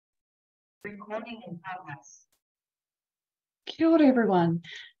Recording in progress. Kia ora everyone.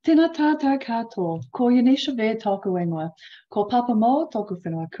 Tēnā tātou katoa, ko Yanisha Vē tōku ingoa, ko Papa Mo tōku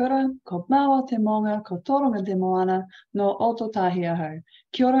whenua kura, ko Maua te Monga, ko Toronga te Moana, no Ototahi ahau.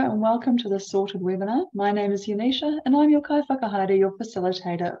 Kia ora and welcome to this sorted webinar. My name is Yanisha and I'm your kai whakahaere, your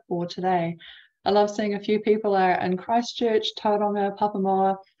facilitator for today. I love seeing a few people are in Christchurch, Tauranga,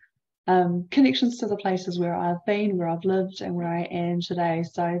 Papamoa, connections to the places where I've been, where I've lived and where I am today.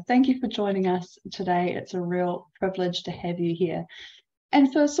 So thank you for joining us today. It's a real privilege to have you here.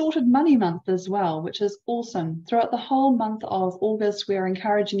 And for Sorted Money Month as well, which is awesome. Throughout the whole month of August, we're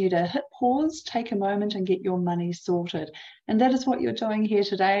encouraging you to hit pause, take a moment and get your money sorted. And that is what you're doing here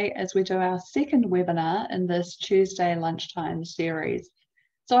today as we do our second webinar in this Tuesday lunchtime series.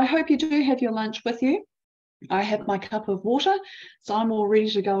 So I hope you do have your lunch with you. I have my cup of water, so I'm all ready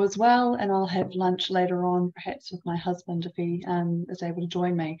to go as well, and I'll have lunch later on, perhaps with my husband if he is able to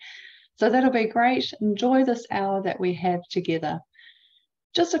join me. So that'll be great. Enjoy this hour that we have together.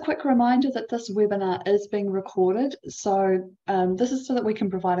 Just a quick reminder that this webinar is being recorded. So this is so that we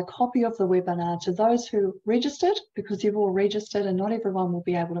can provide a copy of the webinar to those who registered, because you've all registered and not everyone will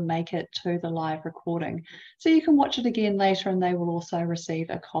be able to make it to the live recording. So you can watch it again later and they will also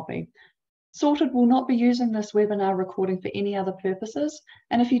receive a copy. Sorted will not be using this webinar recording for any other purposes.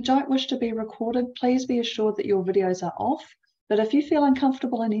 And if you don't wish to be recorded, please be assured that your videos are off. But if you feel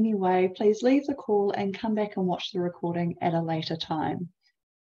uncomfortable in any way, please leave the call and come back and watch the recording at a later time.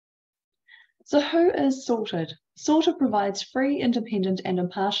 So who is Sorted? Sorted provides free, independent and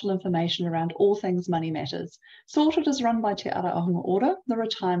impartial information around all things money matters. Sorted is run by Te Ara Ahunga Ora, the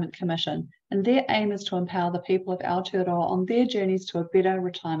Retirement Commission, and their aim is to empower the people of Aotearoa on their journeys to a better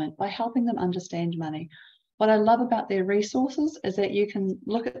retirement by helping them understand money. What I love about their resources is that you can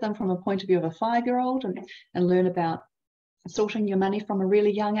look at them from a point of view of a 5-year-old and learn about sorting your money from a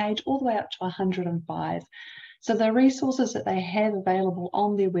really young age all the way up to 105. So the resources that they have available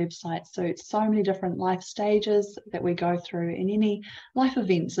on their website suit so many different life stages that we go through and any life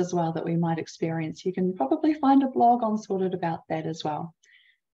events as well that we might experience. You can probably find a blog on Sorted about that as well.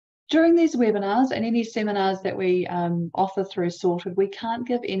 During these webinars and any seminars that we offer through Sorted, we can't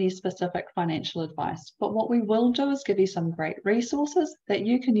give any specific financial advice, but what we will do is give you some great resources that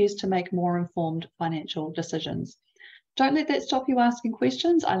you can use to make more informed financial decisions. Don't let that stop you asking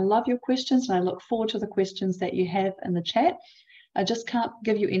questions. I love your questions and I look forward to the questions that you have in the chat. I just can't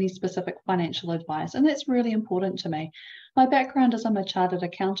give you any specific financial advice, and that's really important to me. My background is I'm a chartered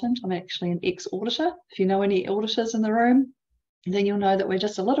accountant. I'm actually an ex-auditor. If you know any auditors in the room, then you'll know that we're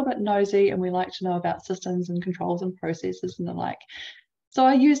just a little bit nosy and we like to know about systems and controls and processes and the like. So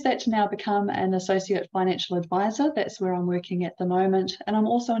I use that to now become an associate financial advisor. That's where I'm working at the moment. And I'm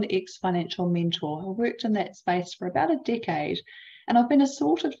also an ex-financial mentor. I worked in that space for about a decade. And I've been a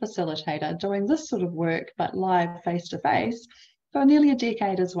sorted facilitator doing this sort of work, but live face-to-face for nearly a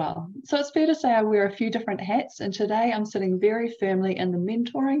decade as well. So it's fair to say I wear a few different hats. And today I'm sitting very firmly in the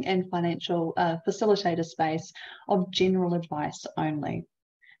mentoring and financial facilitator space of general advice only.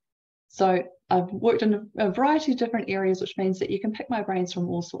 So I've worked in a variety of different areas, which means that you can pick my brains from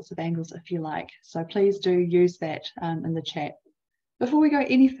all sorts of angles if you like. So please do use that in the chat. Before we go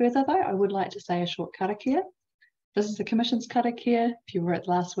any further though, I would like to say a short karakia. This is the Commission's karakia. If you were at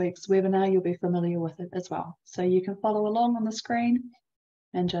last week's webinar, you'll be familiar with it as well. So you can follow along on the screen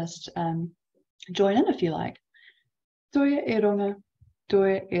and just join in if you like. Toia e runga,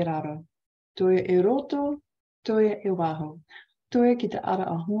 toia e raro, toia e roto, toia e waho, toia ki te ara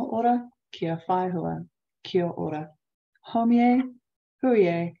ahunga ora, kia whaihua, kia ora. Homie,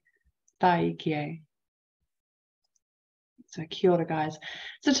 huie, tai kie. So kia ora, guys.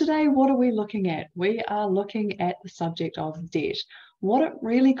 So today, what are we looking at? We are looking at the subject of debt, what it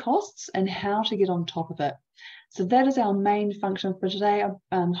really costs and how to get on top of it. So that is our main function for today.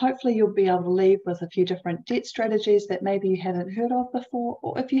 Hopefully you'll be able to leave with a few different debt strategies that maybe you haven't heard of before,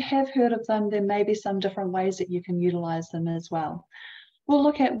 or if you have heard of them, there may be some different ways that you can utilize them as well. We'll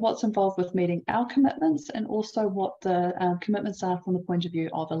look at what's involved with meeting our commitments and also what the commitments are from the point of view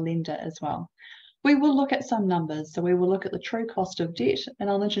of a lender as well. We will look at some numbers, so we will look at the true cost of debt, and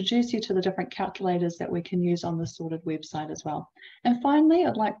I'll introduce you to the different calculators that we can use on the Sorted website as well. And finally,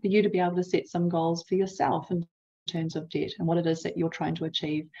 I'd like for you to be able to set some goals for yourself in terms of debt and what it is that you're trying to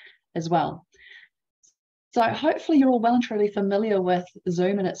achieve as well. So hopefully you're all well and truly familiar with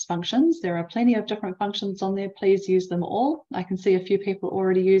Zoom and its functions. There are plenty of different functions on there. Please use them all. I can see a few people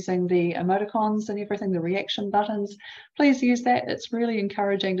already using the emoticons and everything, the reaction buttons. Please use that. It's really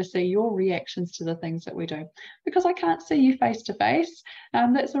encouraging to see your reactions to the things that we do. Because I can't see you face to face,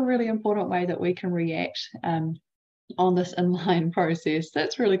 that's a really important way that we can react on this inline process.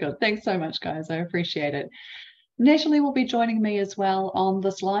 That's really good. Thanks so much, guys. I appreciate it. Natalie will be joining me as well on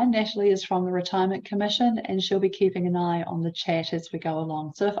this line. Natalie is from the Retirement Commission, and she'll be keeping an eye on the chat as we go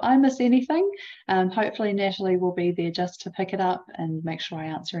along. So if I miss anything, hopefully Natalie will be there just to pick it up and make sure I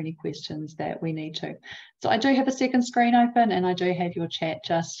answer any questions that we need to. So I do have a second screen open, and I do have your chat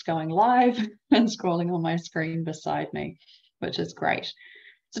just going live and scrolling on my screen beside me, which is great.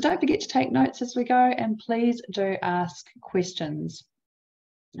 So don't forget to take notes as we go, and please do ask questions.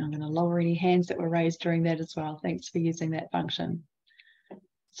 I'm going to lower any hands that were raised during that as well. Thanks for using that function.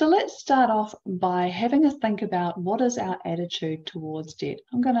 So let's start off by having a think about what is our attitude towards debt.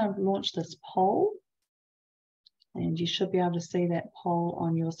 I'm going to launch this poll, and you should be able to see that poll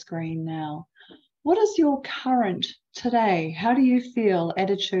on your screen now. What is your current today? How do you feel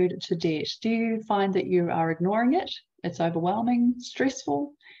attitude to debt? Do you find that you are ignoring it? It's overwhelming,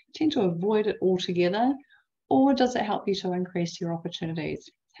 stressful, you tend to avoid it altogether, or does it help you to increase your opportunities?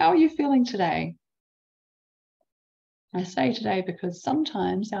 How are you feeling today? I say today because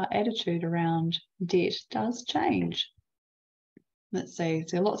sometimes our attitude around debt does change. Let's see,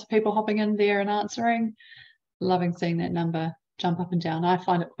 there are lots of people hopping in there and answering. Loving seeing that number jump up and down. I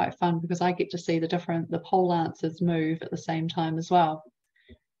find it quite fun because I get to see the poll answers move at the same time as well.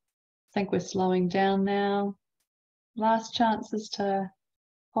 I think we're slowing down now. Last chances to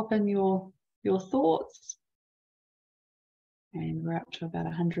pop in your thoughts. And we're up to about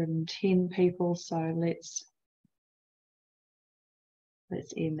 110 people, so let's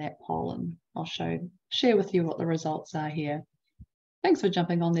end that poll and I'll share with you what the results are here. Thanks for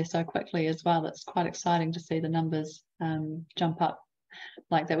jumping on there so quickly as well. It's quite exciting to see the numbers jump up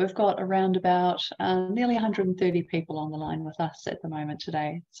like that. We've got around about nearly 130 people on the line with us at the moment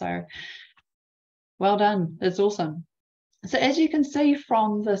today. So well done. It's awesome. So as you can see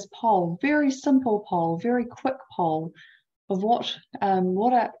from this poll, very simple poll, very quick poll of what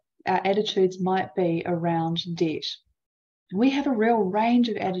our attitudes might be around debt. We have a real range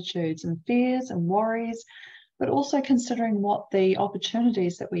of attitudes and fears and worries, but also considering what the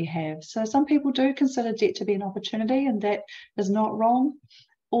opportunities that we have. So some people do consider debt to be an opportunity, and that is not wrong.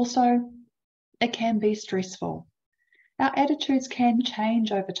 Also, it can be stressful. Our attitudes can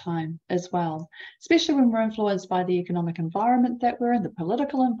change over time as well, especially when we're influenced by the economic environment that we're in, the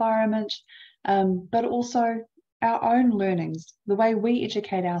political environment, but also our own learnings, the way we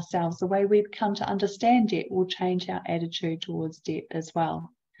educate ourselves, the way we come to understand debt will change our attitude towards debt as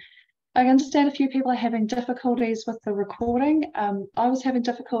well. I understand a few people are having difficulties with the recording. I was having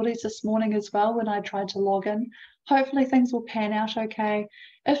difficulties this morning as well when I tried to log in. Hopefully things will pan out okay.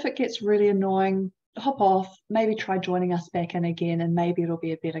 If it gets really annoying, hop off, maybe try joining us back in again, and maybe it'll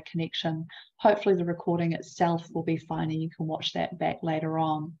be a better connection. Hopefully the recording itself will be fine and you can watch that back later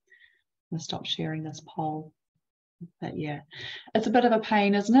on. I'm going to stop sharing this poll. But yeah, it's a bit of a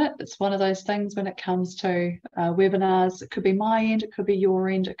pain, isn't it? It's one of those things when it comes to webinars. It could be my end, it could be your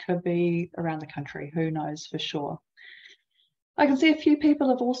end, it could be around the country. Who knows for sure. I can see a few people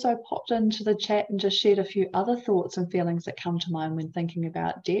have also popped into the chat and just shared a few other thoughts and feelings that come to mind when thinking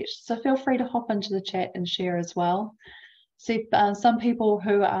about debt. So feel free to hop into the chat and share as well. See some people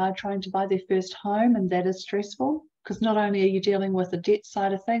who are trying to buy their first home, and that is stressful. Because not only are you dealing with the debt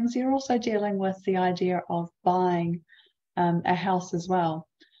side of things, you're also dealing with the idea of buying a house as well.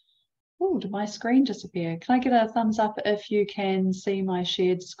 Oh, did my screen disappear? Can I get a thumbs up if you can see my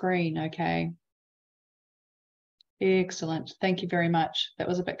shared screen? Okay. Excellent. Thank you very much. That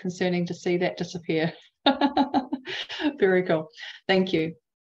was a bit concerning to see that disappear. Very cool. Thank you.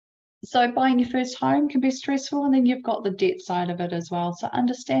 So buying your first home can be stressful, and then you've got the debt side of it as well. So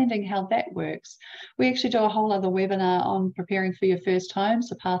understanding how that works. We actually do a whole other webinar on preparing for your first home,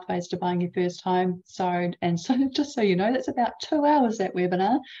 so pathways to buying your first home. So just so you know, that's about 2 hours, that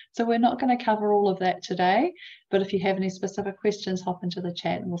webinar. So we're not going to cover all of that today, but if you have any specific questions, hop into the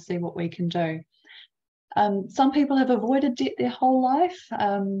chat and we'll see what we can do. Some people have avoided debt their whole life.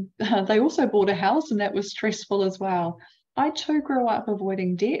 They also bought a house, and that was stressful as well. I too grew up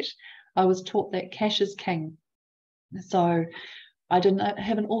avoiding debt. I was taught that cash is king. So I didn't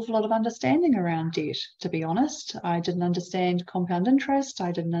have an awful lot of understanding around debt, to be honest. I didn't understand compound interest.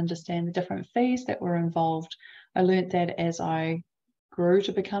 I didn't understand the different fees that were involved. I learned that as I grew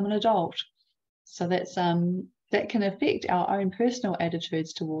to become an adult. So that's that can affect our own personal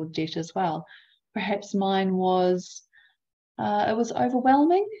attitudes toward debt as well. Perhaps mine was it was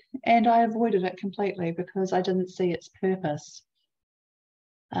overwhelming, and I avoided it completely because I didn't see its purpose.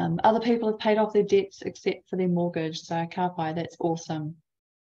 Other people have paid off their debts except for their mortgage. So Kaupai, that's awesome.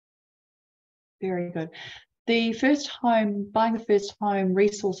 Very good. The first home, buying the first home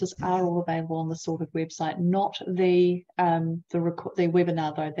resources are all available on the Sorted website, not the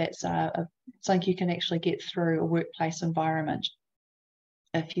webinar though. That's something you can actually get through a workplace environment.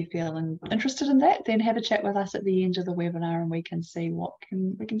 If you feel interested in that, then have a chat with us at the end of the webinar and we can see what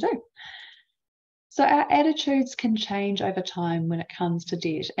we can do. So our attitudes can change over time when it comes to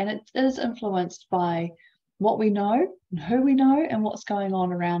debt, and it is influenced by what we know, and who we know, and what's going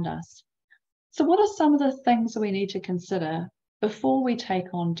on around us. So what are some of the things that we need to consider before we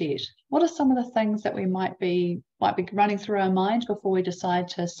take on debt? What are some of the things that we might be running through our mind before we decide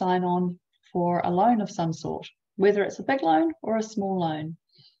to sign on for a loan of some sort, whether it's a big loan or a small loan?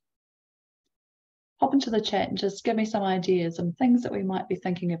 Hop into the chat and just give me some ideas and things that we might be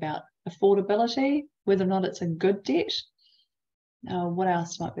thinking about. Affordability, whether or not it's a good debt. What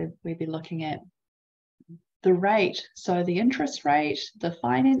else might we be looking at? The rate, so the interest rate, the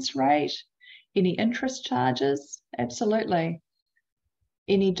finance rate, any interest charges, absolutely.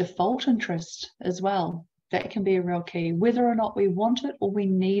 Any default interest as well, that can be a real key. Whether or not we want it or we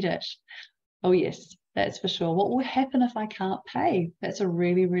need it. Oh yes, that's for sure. What will happen if I can't pay? That's a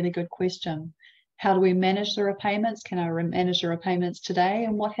really, really good question. How do we manage the repayments? Can I manage the repayments today?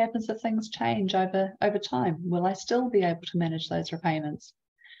 And what happens if things change over time? Will I still be able to manage those repayments?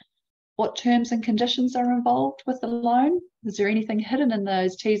 What terms and conditions are involved with the loan? Is there anything hidden in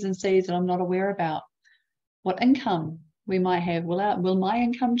those T's and C's that I'm not aware about? What income we might have? Will my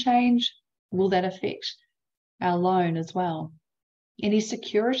income change? Will that affect our loan as well? Any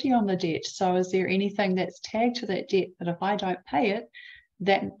security on the debt? So is there anything that's tagged to that debt that if I don't pay it,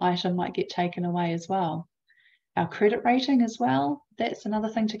 that item might get taken away as well? Our credit rating as well, that's another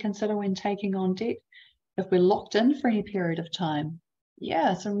thing to consider when taking on debt. If we're locked in for any period of time.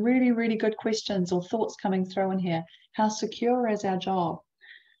 Yeah, some really, really good questions or thoughts coming through in here. How secure is our job?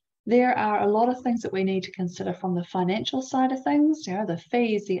 There are a lot of things that we need to consider from the financial side of things, you know, the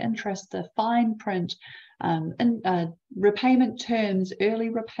fees, the interest, the fine print, repayment terms, early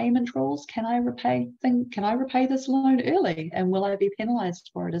repayment rules. Can I repay this loan early, and will I be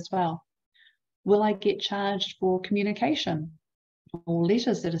penalized for it as well? Will I get charged for communication or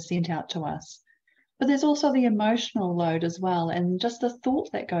letters that are sent out to us? But there's also the emotional load as well, and just the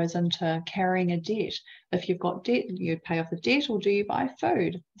thought that goes into carrying a debt. If you've got debt, you pay off the debt, or do you buy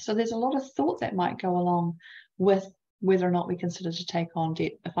food? So there's a lot of thought that might go along with whether or not we consider to take on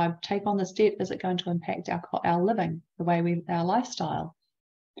debt. If I take on this debt, is it going to impact our living, the way our lifestyle?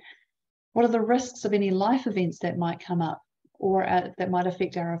 What are the risks of any life events that might come up, or that might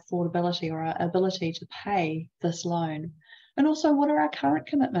affect our affordability or our ability to pay this loan? And also, what are our current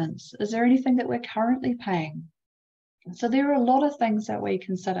commitments? Is there anything that we're currently paying? So there are a lot of things that we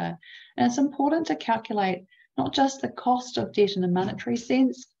consider. And it's important to calculate not just the cost of debt in a monetary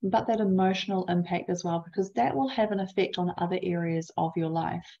sense, but that emotional impact as well, because that will have an effect on other areas of your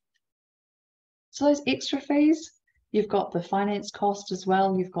life. So those extra fees, you've got the finance cost as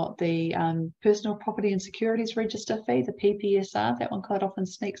well. You've got the personal property and securities register fee, the PPSR. That one quite often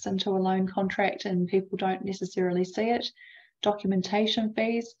sneaks into a loan contract and people don't necessarily see it. Documentation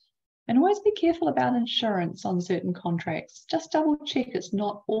fees, and always be careful about insurance on certain contracts. Just double check it's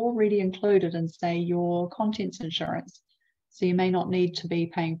not already included in, say, your contents insurance. So you may not need to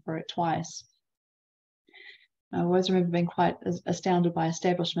be paying for it twice. I always remember being quite astounded by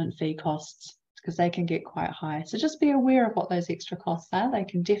establishment fee costs because they can get quite high. So just be aware of what those extra costs are. They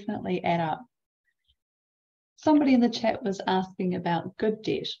can definitely add up. Somebody in the chat was asking about good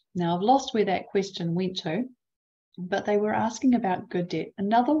debt. Now I've lost where that question went to, but they were asking about good debt.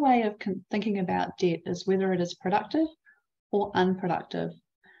 Another way of thinking about debt is whether it is productive or unproductive.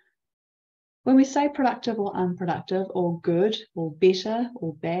 When we say productive or unproductive, or good or better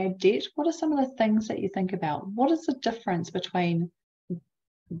or bad debt, what are some of the things that you think about? What is the difference between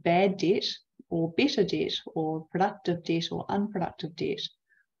bad debt or better debt, or productive debt or unproductive debt?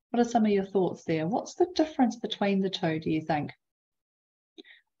 What are some of your thoughts there? What's the difference between the two, do you think?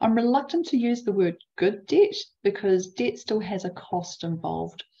 I'm reluctant to use the word good debt because debt still has a cost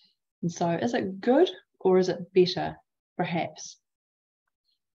involved. And so is it good or is it better, perhaps?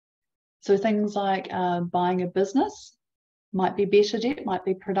 So things like buying a business might be better debt, might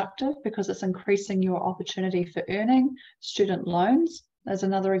be productive because it's increasing your opportunity for earning. Student loans is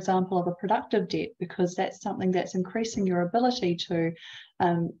another example of a productive debt because that's something that's increasing your ability to,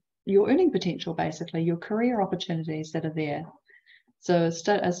 your earning potential, basically, your career opportunities that are there. So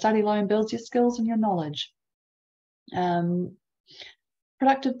a study loan builds your skills and your knowledge.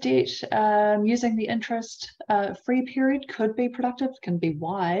 Productive debt, using the interest free period could be productive, can be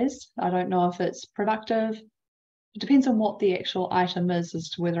wise. I don't know if it's productive It depends on what the actual item is as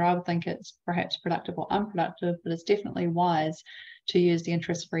to whether I would think it's perhaps productive or unproductive, but it's definitely wise to use the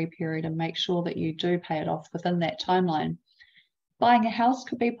interest-free period and make sure that you do pay it off within that timeline. Buying a house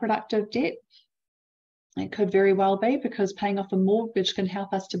could be productive debt. It could very well be, because paying off a mortgage can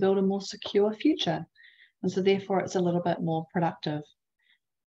help us to build a more secure future. And so therefore it's a little bit more productive.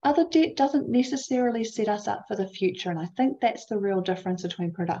 Other debt doesn't necessarily set us up for the future. And I think that's the real difference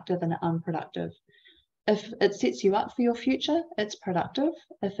between productive and unproductive. If it sets you up for your future, it's productive.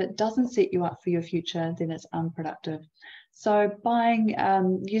 If it doesn't set you up for your future, then it's unproductive. So buying,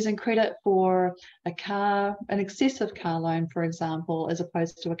 using credit for a car, an excessive car loan, for example, as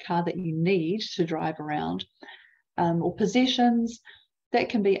opposed to a car that you need to drive around, or possessions, that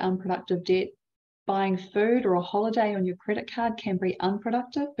can be unproductive debt. Buying food or a holiday on your credit card can be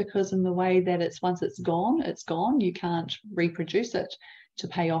unproductive, because in the way that once it's gone, you can't reproduce it to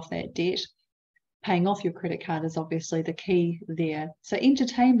pay off that debt. Paying off your credit card is obviously the key there. So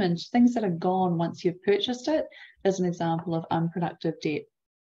entertainment, things that are gone once you've purchased it, is an example of unproductive debt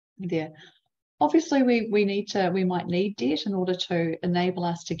there. Obviously, we might need debt in order to enable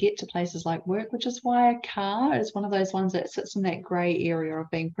us to get to places like work, which is why a car is one of those ones that sits in that grey area of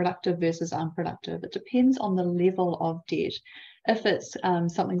being productive versus unproductive. It depends on the level of debt. If it's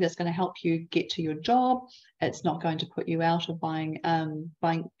something that's going to help you get to your job, it's not going to put you out of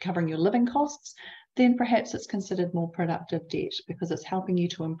covering your living costs, then perhaps it's considered more productive debt, because it's helping you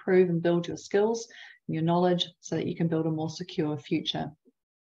to improve and build your skills and your knowledge so that you can build a more secure future.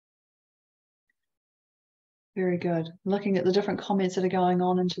 Very good. Looking at the different comments that are going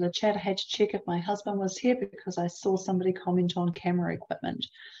on into the chat, I had to check if my husband was here, because I saw somebody comment on camera equipment.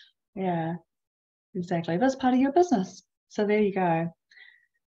 Yeah, exactly. That's part of your business. So there you go.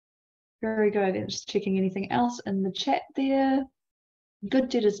 Very good. And just checking anything else in the chat there. Good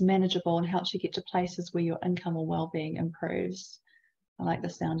debt is manageable and helps you get to places where your income or well-being improves. I like the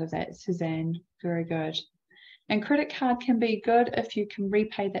sound of that, Suzanne. Very good. And credit card can be good if you can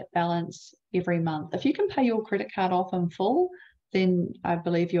repay that balance every month. If you can pay your credit card off in full, then I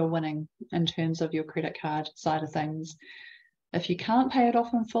believe you're winning in terms of your credit card side of things. If you can't pay it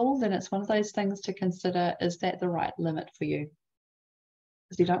off in full, then it's one of those things to consider, is that the right limit for you?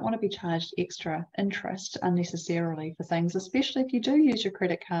 Because you don't want to be charged extra interest unnecessarily for things, especially if you do use your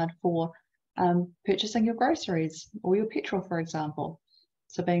credit card for purchasing your groceries or your petrol, for example.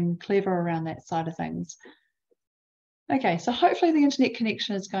 So being clever around that side of things. Okay, so hopefully the internet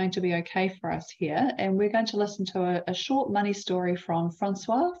connection is going to be okay for us here, and we're going to listen to a short money story from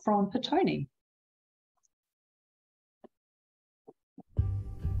Francois from Petone.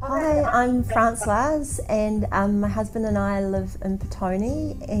 Hi, I'm Francoise, and my husband and I live in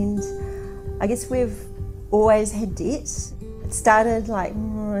Petone, and I guess we've always had debt. It started like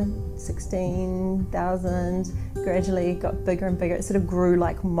 16,000, gradually got bigger and bigger. It sort of grew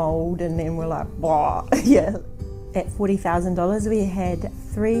like mold, and then we're like, wow, yeah. At $40,000, we had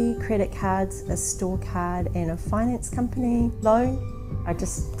 3 credit cards, a store card, and a finance company loan. I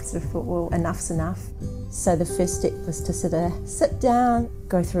just sort of thought, well, enough's enough. So the first step was to sort of sit down,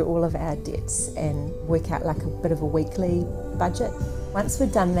 go through all of our debts and work out like a bit of a weekly budget. Once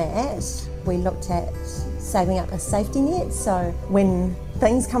we'd done that, we looked at saving up a safety net, so when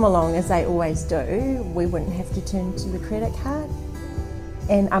things come along, as they always do, we wouldn't have to turn to the credit card.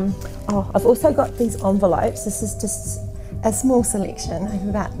 And I've also got these envelopes. This is just a small selection. I have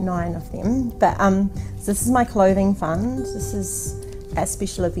about 9 of them. But so this is my clothing fund. This is a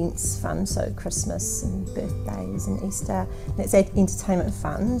special events fund, so Christmas and birthdays and Easter. And it's an entertainment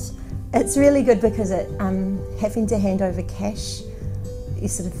fund. It's really good because it having to hand over cash, you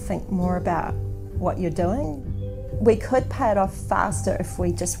sort of think more about what you're doing. We could pay it off faster if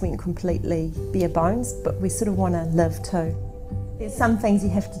we just went completely bare bones, but we sort of want to live too. There's some things you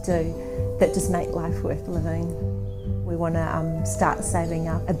have to do that just make life worth living. We want to start saving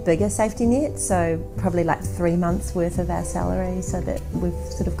up a bigger safety net, so probably like 3 months worth of our salary, so that we've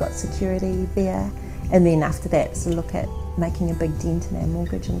sort of got security there. And then after that, so look at making a big dent in our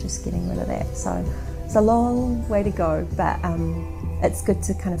mortgage and just getting rid of that. So it's a long way to go, but it's good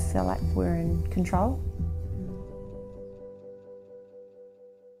to kind of feel like we're in control.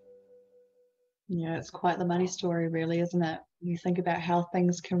 Yeah, it's quite the money story, really, isn't it? You think about how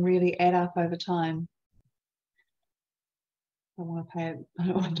things can really add up over time. I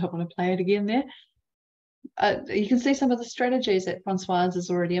don't want to play it again there. You can see some of the strategies that Francoise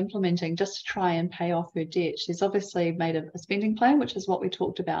is already implementing just to try and pay off her debt. She's obviously made a spending plan, which is what we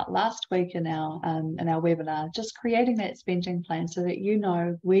talked about last week in our webinar, just creating that spending plan so that you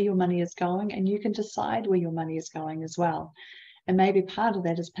know where your money is going and you can decide where your money is going as well. And maybe part of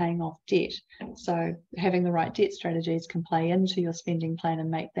that is paying off debt. So having the right debt strategies can play into your spending plan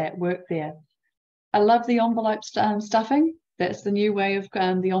and make that work there. I love the envelope stuffing. That's the new way of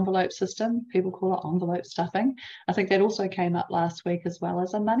the envelope system. People call it envelope stuffing. I think that also came up last week, as well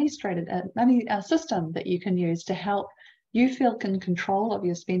as a money system that you can use to help you feel in control of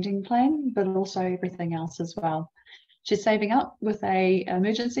your spending plan, but also everything else as well. She's saving up with a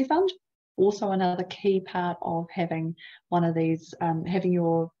emergency fund. Also another key part of having one of these, having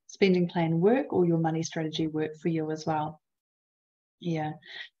your spending plan work or your money strategy work for you as well. Yeah.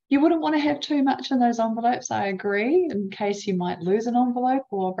 You wouldn't want to have too much in those envelopes, I agree, in case you might lose an envelope,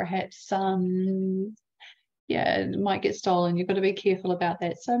 or perhaps it might get stolen. You've got to be careful about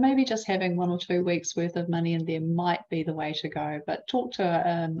that. So maybe just having 1 or 2 weeks worth of money in there might be the way to go, but talk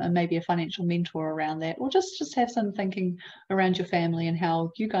to maybe a financial mentor around that, or just have some thinking around your family and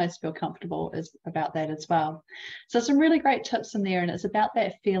how you guys feel comfortable about that as well. So some really great tips in there, and it's about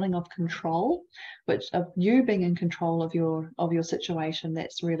that feeling of control, which of you being in control of your situation.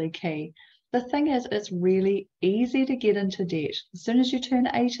 That's really key. The thing is, it's really easy to get into debt. As soon as you turn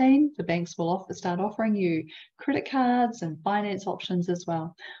 18, the banks will start offering you credit cards and finance options as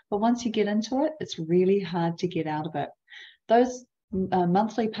well. But once you get into it, it's really hard to get out of it. Those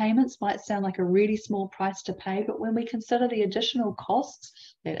monthly payments might sound like a really small price to pay, but when we consider the additional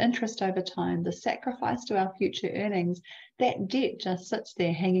costs, that interest over time, the sacrifice to our future earnings, that debt just sits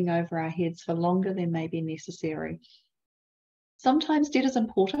there hanging over our heads for longer than may be necessary. Sometimes debt is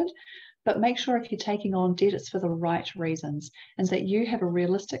important, but make sure if you're taking on debt, it's for the right reasons, and that you have a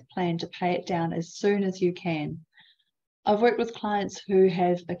realistic plan to pay it down as soon as you can. I've worked with clients who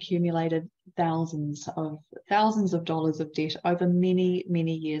have accumulated thousands of dollars of debt over many,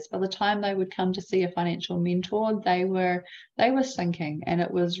 many years. By the time they would come to see a financial mentor, they were sinking, and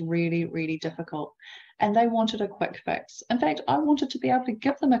it was really, really difficult. And they wanted a quick fix. In fact, I wanted to be able to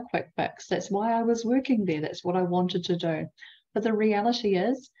give them a quick fix. That's why I was working there. That's what I wanted to do. But the reality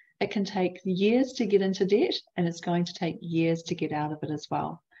is, it can take years to get into debt, and it's going to take years to get out of it as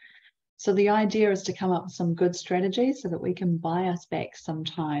well. So the idea is to come up with some good strategies so that we can buy us back some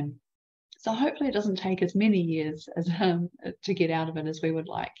time. So hopefully it doesn't take as many years as to get out of it as we would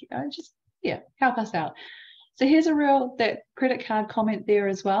like. Help us out. So here's that credit card comment there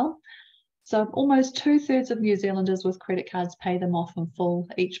as well. So almost 2/3 of New Zealanders with credit cards pay them off in full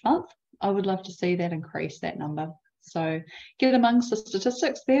each month. I would love to see that increase, that number. So get amongst the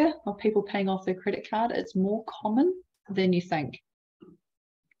statistics there of people paying off their credit card. It's more common than you think.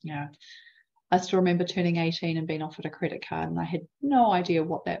 Yeah, I still remember turning 18 and being offered a credit card, and I had no idea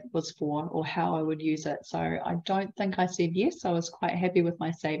what that was for or how I would use it. So I don't think I said yes. I was quite happy with my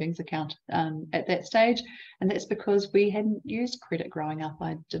savings account at that stage, and that's because we hadn't used credit growing up.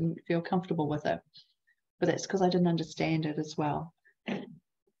 I didn't feel comfortable with it, but that's because I didn't understand it as well.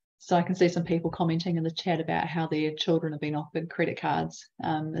 So I can see some people commenting in the chat about how their children have been offered credit cards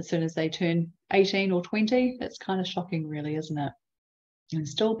as soon as they turn 18 or 20. It's kind of shocking, really, isn't it? And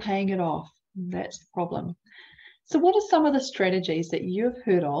still paying it off. That's the problem. So what are some of the strategies that you've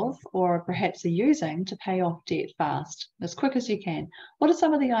heard of or perhaps are using to pay off debt fast, as quick as you can? What are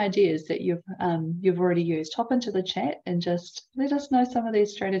some of the ideas that you've already used? Hop into the chat and just let us know some of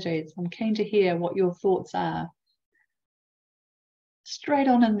these strategies. I'm keen to hear what your thoughts are. Straight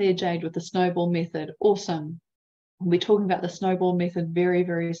on in there, Jade, with the snowball method. Awesome. We'll be talking about the snowball method very,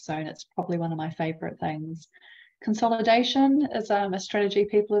 very soon. It's probably one of my favorite things. Consolidation is a strategy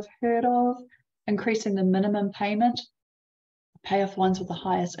people have heard of. Increasing the minimum payment. Pay off ones with the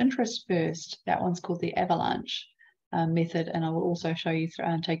highest interest first. That one's called the avalanche method, and I will also show you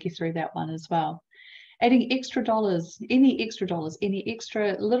and take you through that one as well. Adding extra dollars, any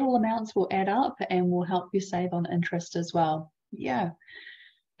extra little amounts will add up and will help you save on interest as well. Yeah,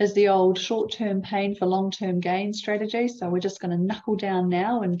 is the old short-term pain for long-term gain strategy. So we're just going to knuckle down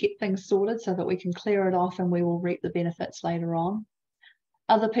now and get things sorted so that we can clear it off and we will reap the benefits later on.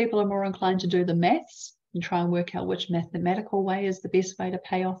 Other people are more inclined to do the maths and try and work out which mathematical way is the best way to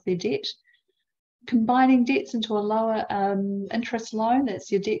pay off their debt. Combining debts into a lower interest loan, that's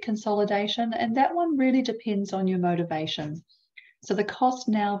your debt consolidation, and that one really depends on your motivation. So the cost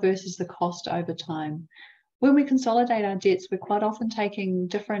now versus the cost over time. When we consolidate our debts, we're quite often taking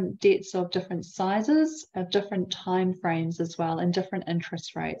different debts of different sizes, of different time frames as well, and different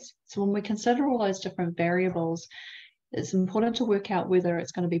interest rates. So when we consider all those different variables, it's important to work out whether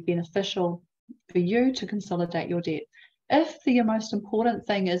it's going to be beneficial for you to consolidate your debt. If the most important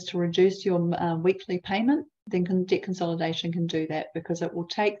thing is to reduce your weekly payment, then debt consolidation can do that, because it will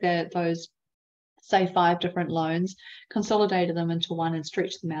take those, say, 5 different loans, consolidate them into one and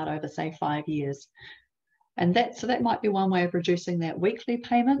stretch them out over, say, 5 years. And so that might be one way of reducing that weekly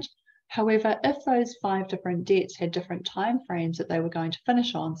payment. However, if those 5 different debts had different time frames that they were going to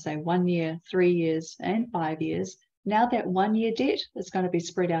finish on, say 1 year, 3 years, and 5 years, now that 1 year debt is going to be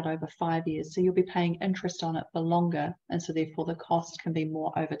spread out over 5 years. So you'll be paying interest on it for longer. And so therefore the cost can be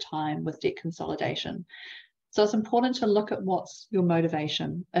more over time with debt consolidation. So it's important to look at what's your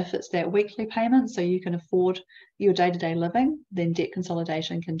motivation. If it's that weekly payment so you can afford your day-to-day living, then debt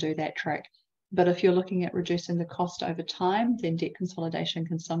consolidation can do that trick. But if you're looking at reducing the cost over time, then debt consolidation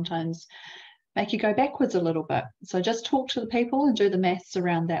can sometimes make you go backwards a little bit. So just talk to the people and do the maths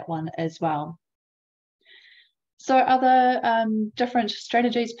around that one as well. So other different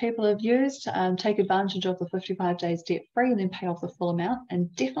strategies people have used, take advantage of the 55 days debt free and then pay off the full amount,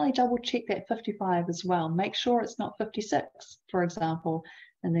 and definitely double check that 55 as well. Make sure it's not 56, for example,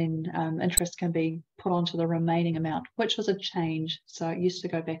 and then interest can be put onto the remaining amount, which was a change. So it used to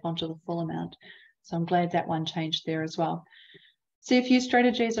go back onto the full amount. So I'm glad that one changed there as well. See a few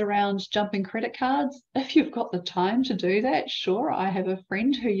strategies around jumping credit cards. If you've got the time to do that, sure. I have a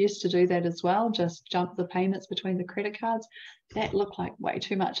friend who used to do that as well, just jump the payments between the credit cards. That looked like way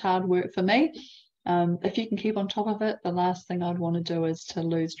too much hard work for me. If you can keep on top of it, the last thing I'd want to do is to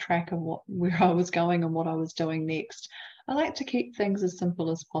lose track of where I was going and what I was doing next. I like to keep things as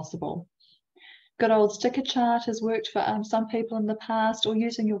simple as possible. Good old sticker chart has worked for some people in the past, or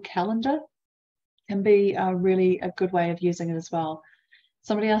using your calendar can be really a good way of using it as well.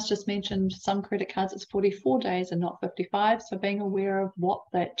 Somebody else just mentioned some credit cards it's 44 days and not 55, so being aware of what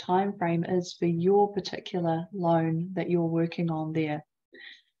that time frame is for your particular loan that you're working on there.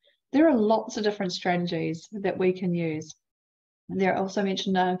 There are lots of different strategies that we can use. There are also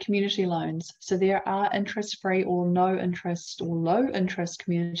mentioned community loans. So there are interest-free or no interest or low interest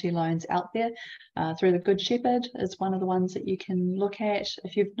community loans out there. Through the Good Shepherd is one of the ones that you can look at.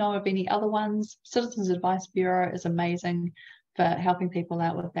 If you know of any other ones, Citizens Advice Bureau is amazing for helping people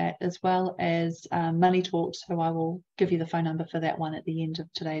out with that, as well as Money Talks, who I will give you the phone number for that one at the end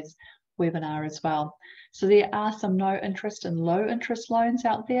of today's webinar as well. So there are some no interest and low interest loans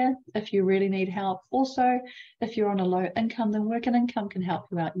out there if you really need help. Also, if you're on a low income, then Work and Income can help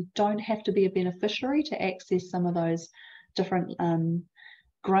you out. You don't have to be a beneficiary to access some of those different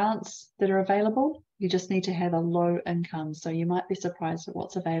grants that are available. You just need to have a low income. So you might be surprised at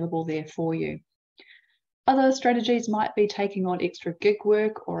what's available there for you. Other strategies might be taking on extra gig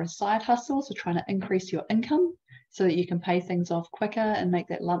work or a side hustle, so trying to increase your income so that you can pay things off quicker and make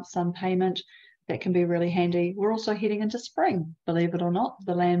that lump sum payment. That can be really handy. We're also heading into spring, believe it or not.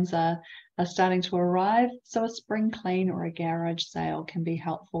 The lambs are starting to arrive, so a spring clean or a garage sale can be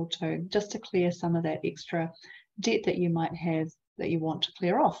helpful too, just to clear some of that extra debt that you might have that you want to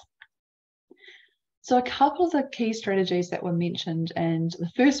clear off. So a couple of the key strategies that were mentioned, and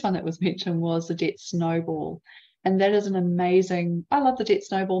the first one that was mentioned was the debt snowball. And that is an amazing, I love the debt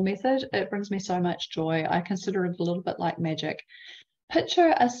snowball method. It brings me so much joy. I consider it a little bit like magic.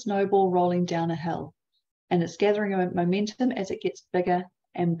 Picture a snowball rolling down a hill, and it's gathering momentum as it gets bigger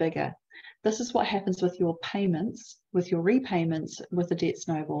and bigger. This is what happens with your payments, with your repayments with the debt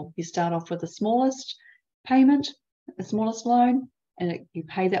snowball. You start off with the smallest payment, the smallest loan, and you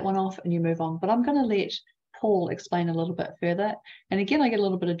pay that one off and you move on. But I'm going to let Paul explain a little bit further. And again, I get a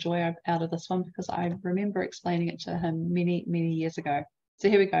little bit of joy out of this one because I remember explaining it to him many, many years ago. So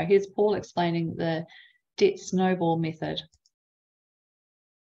here we go. Here's Paul explaining the debt snowball method.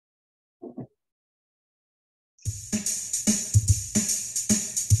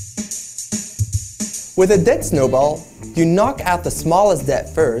 With a debt snowball, you knock out the smallest debt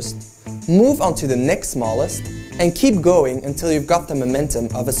first, move on to the next smallest, and keep going until you've got the momentum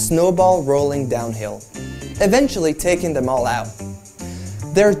of a snowball rolling downhill, eventually taking them all out.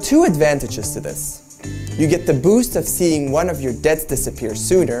 There are two advantages to this. You get the boost of seeing one of your debts disappear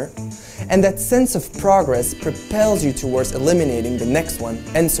sooner, and that sense of progress propels you towards eliminating the next one,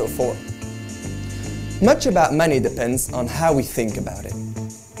 and so forth. Much about money depends on how we think about it.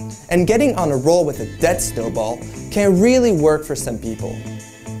 And getting on a roll with a debt snowball can really work for some people.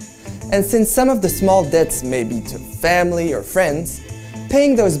 And since some of the small debts may be to family or friends,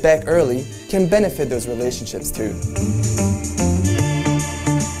 paying those back early can benefit those relationships too.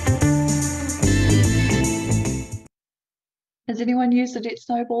 Has anyone used the debt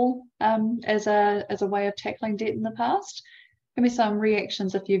snowball as a way of tackling debt in the past? Give me some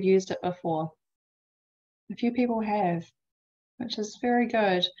reactions if you've used it before. A few people have, which is very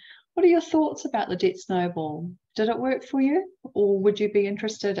good. What are your thoughts about the debt snowball? Did it work for you, or would you be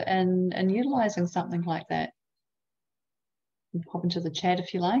interested in utilising something like that? You can pop into the chat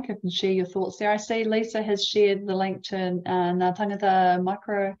if you like. I can share your thoughts there. I see Lisa has shared the link to Ngā Tangata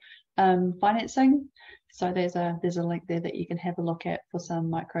micro financing So there's a link there that you can have a look at for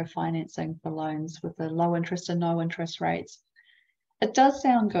some microfinancing for loans with the low interest and no interest rates. It does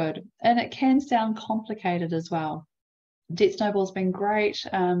sound good, and it can sound complicated as well. Debt Snowball's been great.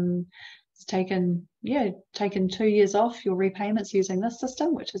 It's taken 2 years off your repayments using this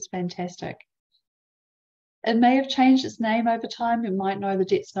system, which is fantastic. It may have changed its name over time. You might know the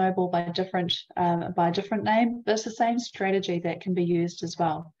Debt Snowball by a different name, but it's the same strategy that can be used as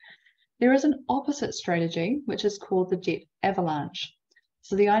well. There is an opposite strategy, which is called the debt avalanche.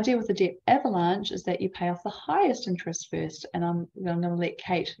 So the idea with the debt avalanche is that you pay off the highest interest first, and I'm going to let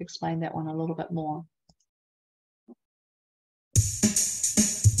Kate explain that one a little bit more.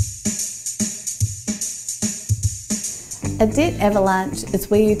 A debt avalanche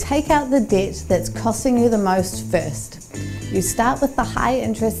is where you take out the debt that's costing you the most first. You start with the high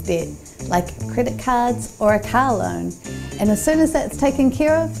interest debt, like credit cards or a car loan, and as soon as that's taken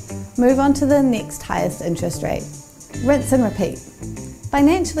care of, move on to the next highest interest rate. Rinse and repeat.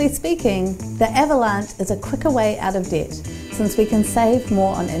 Financially speaking, the avalanche is a quicker way out of debt, since we can save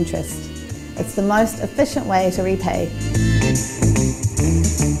more on interest. It's the most efficient way to repay.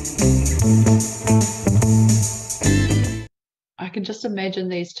 I can just imagine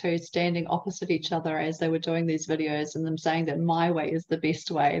these two standing opposite each other as they were doing these videos, and them saying that my way is the best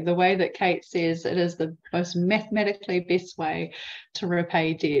way. The way that Kate says it is the most mathematically best way to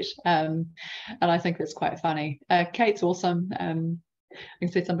repay debt. And I think that's quite funny. Kate's awesome. I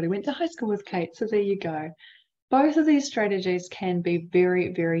can see somebody went to high school with Kate, so there you go. Both of these strategies can be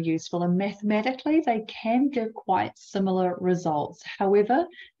very, very useful, and mathematically they can give quite similar results. However,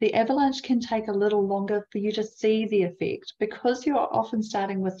 the avalanche can take a little longer for you to see the effect, because you're often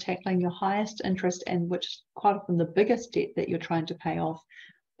starting with tackling your highest interest, and which is quite often the biggest debt that you're trying to pay off.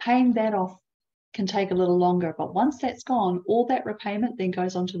 Paying that off can take a little longer, but once that's gone, all that repayment then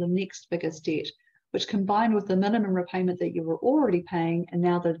goes on to the next biggest debt, which combined with the minimum repayment that you were already paying, and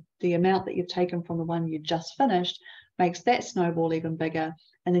now the amount that you've taken from the one you just finished, makes that snowball even bigger,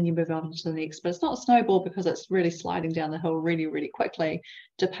 and then you move on to the next. But it's not a snowball because it's really sliding down the hill really, really quickly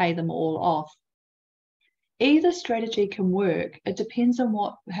to pay them all off. Either strategy can work. It depends on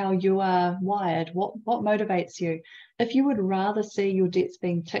how you are wired, what motivates you. If you would rather see your debts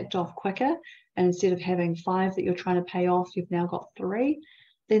being ticked off quicker, and instead of having 5 that you're trying to pay off, you've now got 3,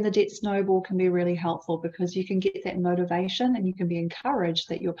 then the debt snowball can be really helpful, because you can get that motivation and you can be encouraged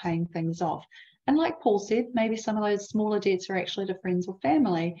that you're paying things off. And like Paul said, maybe some of those smaller debts are actually to friends or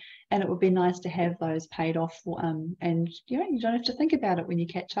family, and it would be nice to have those paid off for, and you don't have to think about it when you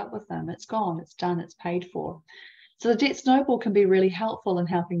catch up with them. It's gone, it's done, it's paid for. So the debt snowball can be really helpful in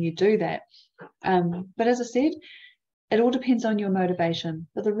helping you do that. But as I said, it all depends on your motivation.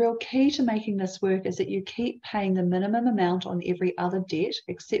 But the real key to making this work is that you keep paying the minimum amount on every other debt,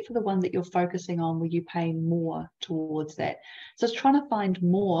 except for the one that you're focusing on where you pay more towards that. So it's trying to find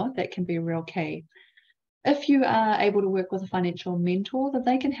more that can be a real key. If you are able to work with a financial mentor, then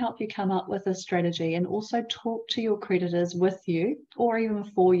they can help you come up with a strategy and also talk to your creditors with you, or even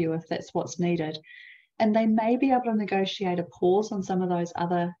for you if that's what's needed. And they may be able to negotiate a pause on some of those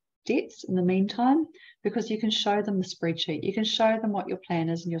other debts in the meantime, because you can show them the spreadsheet, you can show them what your plan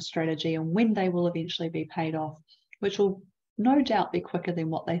is and your strategy and when they will eventually be paid off, which will no doubt be quicker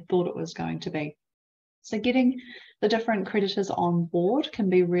than what they thought it was going to be. So getting the different creditors on board can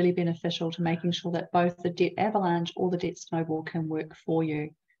be really beneficial to making sure that both the debt avalanche or the debt snowball can work for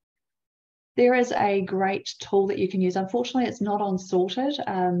you. There is a great tool that you can use. Unfortunately, it's not on Sorted,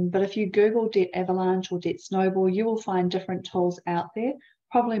 but if you Google debt avalanche or debt snowball, you will find different tools out there.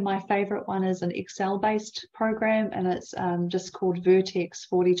 Probably my favorite one is an Excel-based program, and it's just called Vertex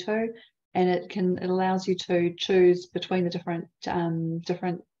 42, and it allows you to choose between the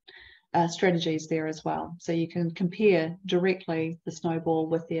different strategies there as well. So you can compare directly the snowball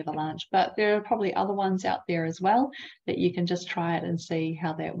with the avalanche, but there are probably other ones out there as well that you can just try it and see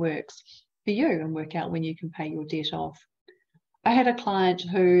how that works for you and work out when you can pay your debt off. I had a client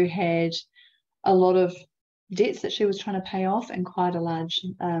who had a lot of debts that she was trying to pay off, and quite a large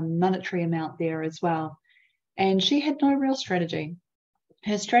monetary amount there as well. And she had no real strategy.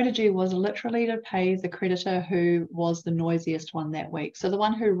 Her strategy was literally to pay the creditor who was the noisiest one that week. So the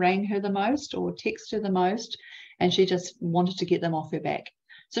one who rang her the most or texted her the most, and she just wanted to get them off her back.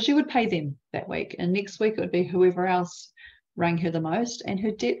 So she would pay them that week. And next week it would be whoever else rang her the most, and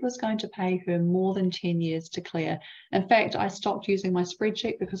her debt was going to pay her more than 10 years to clear. In fact, I stopped using my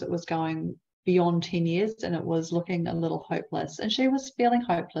spreadsheet because it was going beyond 10 years and it was looking a little hopeless, and she was feeling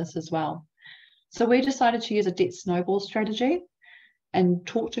hopeless as well. So we decided to use a debt snowball strategy and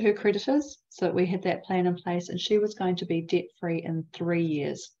talk to her creditors so that we had that plan in place, and she was going to be debt free in 3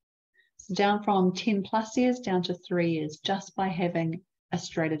 years. So down from 10 plus years down to 3 years, just by having a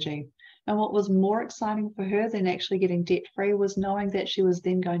strategy. And what was more exciting for her than actually getting debt free was knowing that she was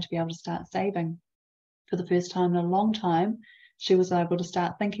then going to be able to start saving. For the first time in a long time, she was able to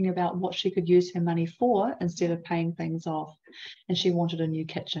start thinking about what she could use her money for instead of paying things off. And she wanted a new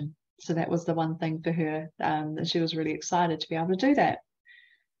kitchen. So that was the one thing for her, that she was really excited to be able to do that.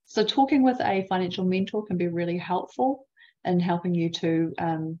 So talking with a financial mentor can be really helpful in helping you to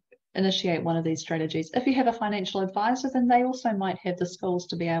initiate one of these strategies. If you have a financial advisor, then they also might have the skills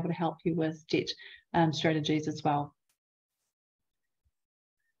to be able to help you with debt strategies as well.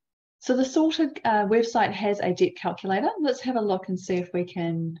 So the Sorted website has a debt calculator. Let's have a look and see if we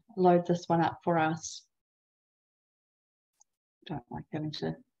can load this one up for us. Don't like having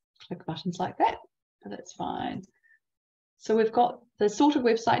to click buttons like that, but that's fine. So we've got the Sorted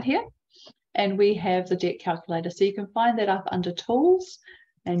website here, and we have the debt calculator. So you can find that up under tools,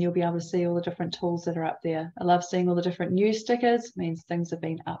 and you'll be able to see all the different tools that are up there. I love seeing all the different new stickers. It means things have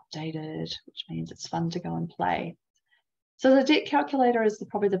been updated, which means it's fun to go and play. So the debt calculator is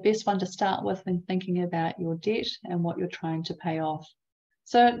probably the best one to start with when thinking about your debt and what you're trying to pay off.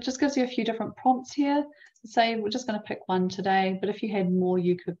 So it just gives you a few different prompts here. Say we're just going to pick one today, but if you had more,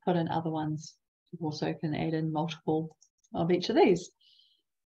 you could put in other ones. You also can add in multiple of each of these.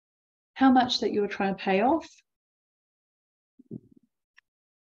 How much that you're trying to pay off. Let's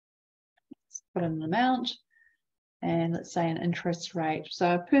put in an amount, and let's say an interest rate.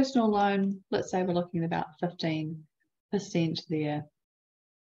 So a personal loan, let's say we're looking at about 15% there.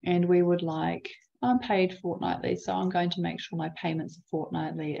 And we would like, I'm paid fortnightly, so I'm going to make sure my payments are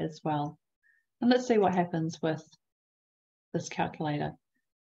fortnightly as well. And let's see what happens with this calculator.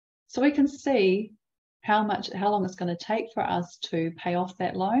 So we can see how long it's going to take for us to pay off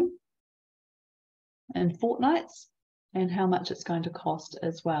that loan in fortnights and how much it's going to cost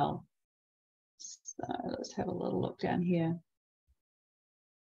as well. So let's have a little look down here.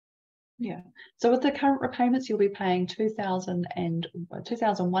 Yeah, so with the current repayments, you'll be paying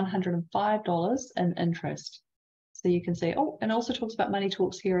 $2,105 in interest. So you can see, oh, and also talks about Money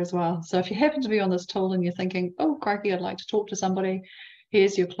Talks here as well. So if you happen to be on this tool and you're thinking, oh, crikey, I'd like to talk to somebody,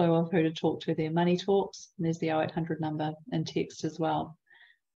 here's your clue of who to talk to there, Money Talks, and there's the 0800 number in text as well.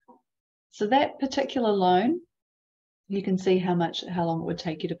 So that particular loan, you can see how long it would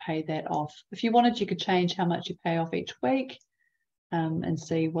take you to pay that off. If you wanted, you could change how much you pay off each week. And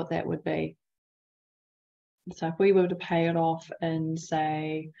see what that would be. So if we were to pay it off in,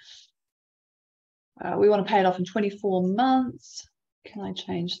 say, we want to pay it off in 24 months. Can I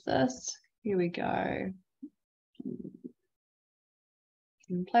change this? Here we go. You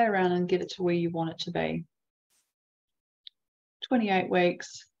can play around and get it to where you want it to be. 28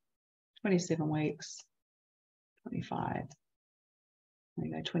 weeks, 27 weeks, 25. There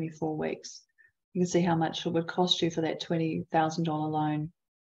you go, 24 weeks. You can see how much it would cost you for that $20,000 loan.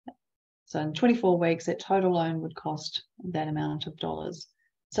 So in 24 weeks, that total loan would cost that amount of dollars.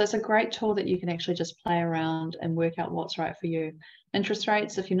 So it's a great tool that you can actually just play around and work out what's right for you. Interest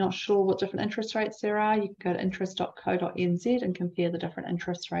rates, if you're not sure what different interest rates there are, you can go to interest.co.nz and compare the different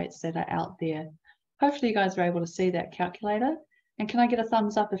interest rates that are out there. Hopefully you guys are able to see that calculator. And can I get a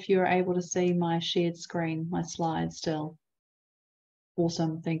thumbs up if you're able to see my shared screen, my slides still?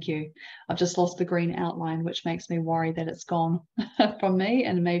 Awesome, thank you. I've just lost the green outline, which makes me worry that it's gone from me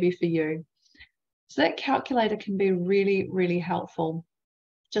and maybe for you. So that calculator can be really, really helpful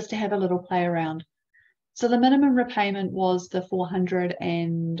just to have a little play around. So the minimum repayment was the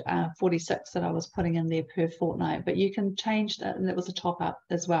 $446 that I was putting in there per fortnight, but you can change that, and that was a top up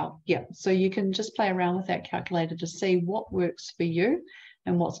as well. Yeah, so you can just play around with that calculator to see what works for you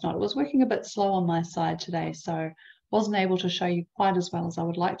and what's not. It was working a bit slow on my side today, so wasn't able to show you quite as well as I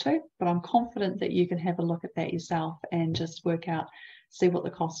would like to, but I'm confident that you can have a look at that yourself and just work out, see what the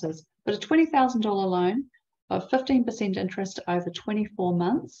cost is. But a $20,000 loan of 15% interest over 24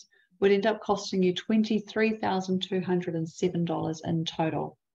 months would end up costing you $23,207 in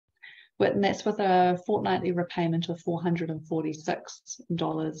total. And that's with a fortnightly repayment of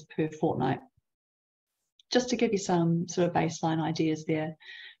 $446 per fortnight. Just to give you some sort of baseline ideas there.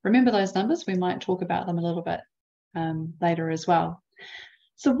 Remember those numbers, we might talk about them a little bit later as well.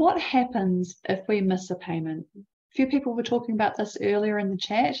 So what happens if we miss a payment? A few people were talking about this earlier in the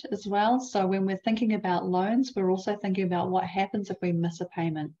chat as well. So when we're thinking about loans, we're also thinking about what happens if we miss a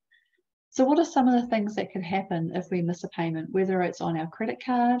payment. So what are some of the things that could happen if we miss a payment, whether it's on our credit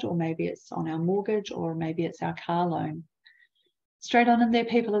card or maybe it's on our mortgage or maybe it's our car loan? Straight on in there,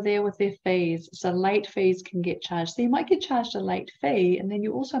 people are there with their fees. So late fees can get charged. So you might get charged a late fee, and then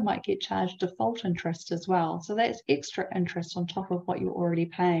you also might get charged default interest as well. So that's extra interest on top of what you're already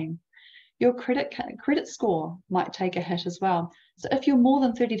paying. your credit score might take a hit as well. So if you're more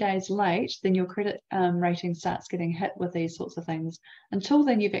than 30 days late, then your credit rating starts getting hit with these sorts of things. Until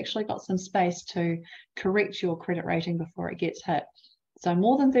then, you've actually got some space to correct your credit rating before it gets hit. So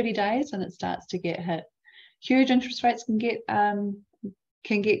more than 30 days and it starts to get hit. Huge interest rates can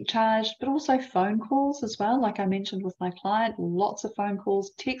get charged, but also phone calls as well. Like I mentioned with my client, lots of phone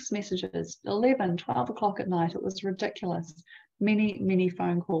calls, text messages, 11, 12 o'clock at night. It was ridiculous. Many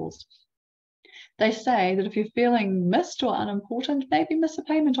phone calls. They say that if you're feeling missed or unimportant, maybe miss a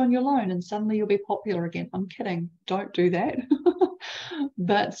payment on your loan and suddenly you'll be popular again. I'm kidding. Don't do that.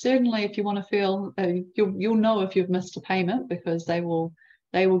 But certainly if you want to feel, you'll know if you've missed a payment, because they will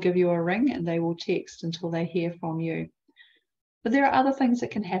give you a ring and they will text until they hear from you. But there are other things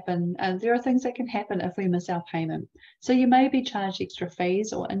that can happen, and there are things that can happen if we miss our payment. So you may be charged extra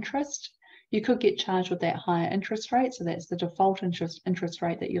fees or interest. You could get charged with that higher interest rate, so that's the default interest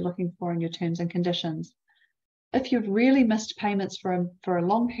rate that you're looking for in your terms and conditions. If you've really missed payments for a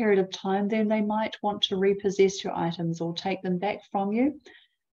long period of time, then they might want to repossess your items or take them back from you,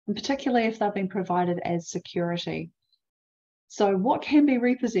 and particularly if they've been provided as security. So what can be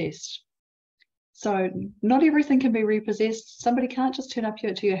repossessed? So not everything can be repossessed. Somebody can't just turn up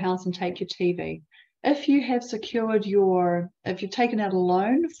to your house and take your TV. If you have if you've taken out a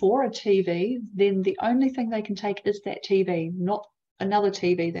loan for a TV, then the only thing they can take is that TV, not another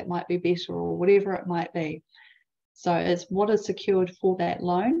TV that might be better or whatever it might be. So it's what is secured for that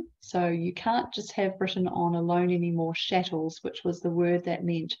loan. So you can't just have written on a loan anymore chattels, which was the word that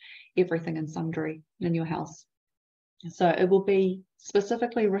meant everything and sundry in your house. So it will be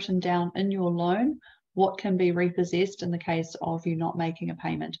specifically written down in your loan what can be repossessed in the case of you not making a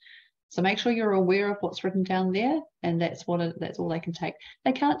payment. So make sure you're aware of what's written down there, and that's all they can take.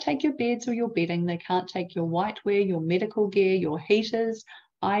 They can't take your beds or your bedding. They can't take your whiteware, your medical gear, your heaters,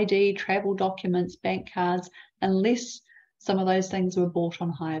 ID, travel documents, bank cards, unless some of those things were bought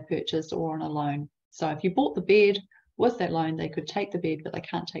on hire purchase or on a loan. So if you bought the bed with that loan, they could take the bed, but they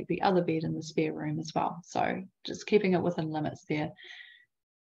can't take the other bed in the spare room as well. So just keeping it within limits there.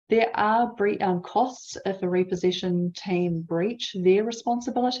 There are costs if a repossession team breach their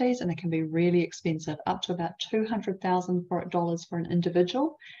responsibilities, and it can be really expensive, up to about $200,000 for an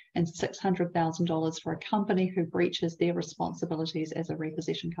individual and $600,000 for a company who breaches their responsibilities as a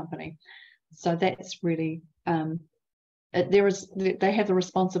repossession company. So that's really, they have the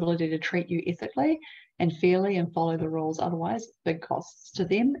responsibility to treat you ethically and fairly and follow the rules. Otherwise, big costs to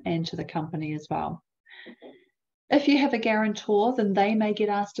them and to the company as well. If you have a guarantor, then they may get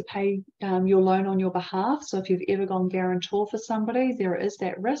asked to pay your loan on your behalf. So if you've ever gone guarantor for somebody, there is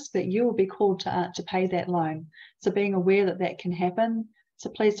that risk that you will be called to pay that loan. So being aware that that can happen. So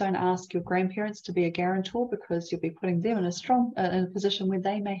please don't ask your grandparents to be a guarantor, because you'll be putting them in a position where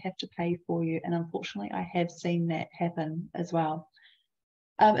they may have to pay for you. And unfortunately, I have seen that happen as well.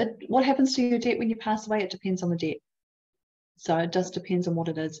 What happens to your debt when you pass away? It depends on the debt. So it just depends on what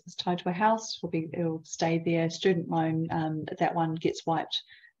it is. If it's tied to a house, it'll stay there. Student loan, that one gets wiped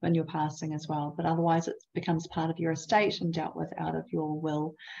when you're passing as well. But otherwise, it becomes part of your estate and dealt with out of your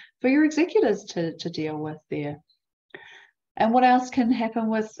will for your executors to deal with there. And what else can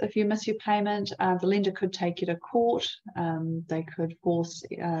happen if you miss your payment? The lender could take you to court. They could force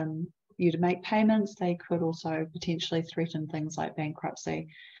you to make payments. They could also potentially threaten things like bankruptcy.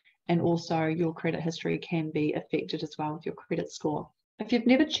 And also your credit history can be affected as well with your credit score. If you've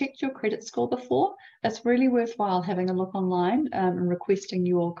never checked your credit score before, it's really worthwhile having a look online and requesting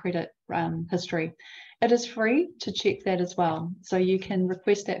your credit history. It is free to check that as well. So you can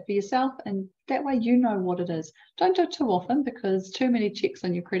request that for yourself, and that way you know what it is. Don't do it too often, because too many checks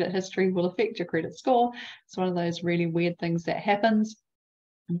on your credit history will affect your credit score. It's one of those really weird things that happens.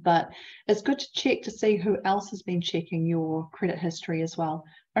 But it's good to check to see who else has been checking your credit history as well.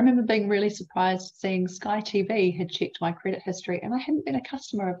 I remember being really surprised seeing Sky TV had checked my credit history, and I hadn't been a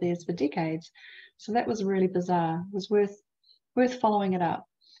customer of theirs for decades. So that was really bizarre. It was worth following it up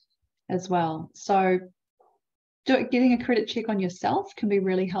as well. So getting a credit check on yourself can be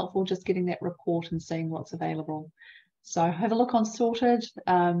really helpful, just getting that report and seeing what's available. So have a look on Sorted,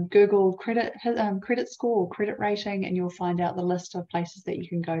 Google credit score or credit rating, and you'll find out the list of places that you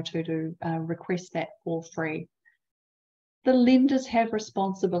can go to request that for free. The lenders have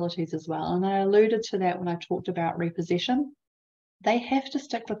responsibilities as well, and I alluded to that when I talked about repossession. They have to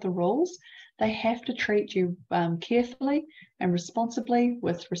stick with the rules. They have to treat you carefully and responsibly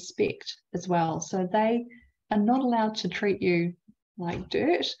with respect as well. So they are not allowed to treat you like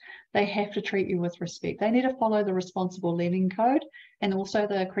dirt. They have to treat you with respect. They need to follow the Responsible Lending Code and also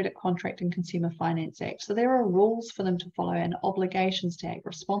the Credit Contract and Consumer Finance Act. So there are rules for them to follow and obligations to act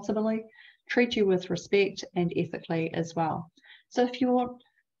responsibly, treat you with respect and ethically as well. So if you're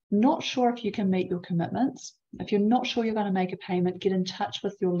not sure if you can meet your commitments, if you're not sure you're going to make a payment, get in touch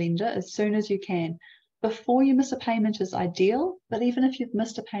with your lender as soon as you can. Before you miss a payment is ideal, but even if you've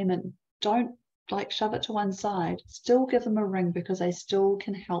missed a payment, don't shove it to one side. Still give them a ring because they still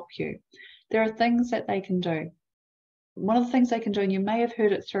can help you. There are things that they can do. One of the things they can do, and you may have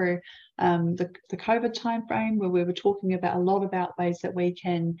heard it through the COVID timeframe, where we were talking about a lot about ways that we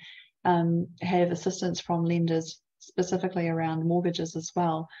can have assistance from lenders, specifically around mortgages as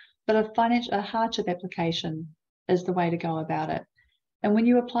well. But a hardship application is the way to go about it. And when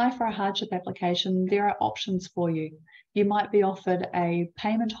you apply for a hardship application, there are options for you. You might be offered a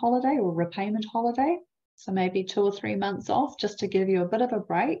payment holiday or repayment holiday, so maybe 2 or 3 months off just to give you a bit of a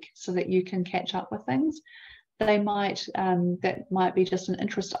break so that you can catch up with things. They might, that might be just an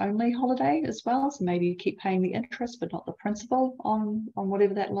interest-only holiday as well, so maybe you keep paying the interest but not the principal on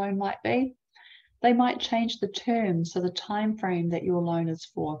whatever that loan might be. They might change the term, so the time frame that your loan is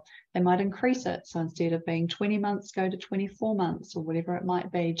for. They might increase it, so instead of being 20 months, go to 24 months or whatever it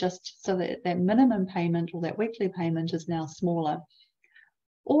might be, just so that that minimum payment or that weekly payment is now smaller.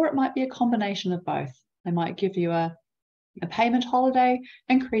 Or it might be a combination of both. They might give you a payment holiday,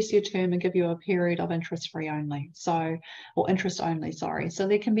 increase your term and give you a period of interest-free only, or interest only, sorry. So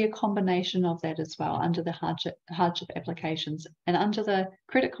there can be a combination of that as well under the hardship applications. And under the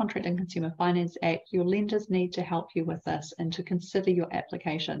Credit Contract and Consumer Finance Act, your lenders need to help you with this and to consider your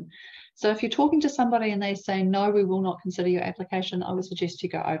application. So if you're talking to somebody and they say, no, we will not consider your application, I would suggest you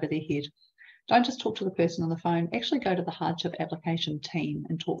go over their head. Don't just talk to the person on the phone, actually go to the hardship application team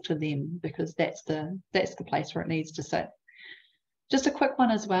and talk to them, because that's the place where it needs to sit. Just a quick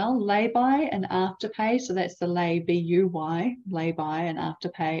one as well, lay-by and afterpay, so that's the lay-by, lay-by and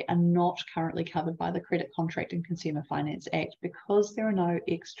afterpay are not currently covered by the Credit Contract and Consumer Finance Act because there are no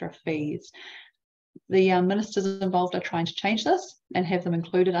extra fees. The ministers involved are trying to change this and have them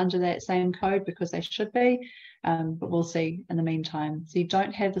included under that same code because they should be, but we'll see in the meantime. So you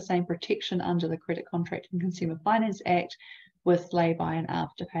don't have the same protection under the Credit Contract and Consumer Finance Act with lay-by and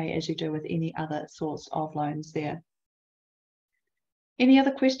afterpay as you do with any other sorts of loans there. Any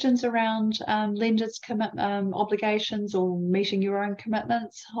other questions around lenders' obligations or meeting your own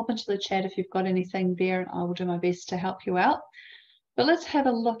commitments? Hop into the chat if you've got anything there and I will do my best to help you out. But let's have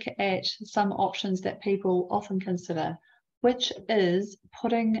a look at some options that people often consider, which is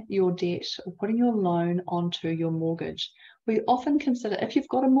putting your debt or putting your loan onto your mortgage. We often consider, if you've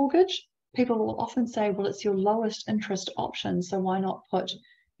got a mortgage, people will often say, well, it's your lowest interest option, so why not put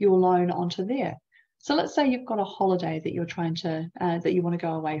your loan onto there? So let's say you've got a holiday that you're trying to, that you want to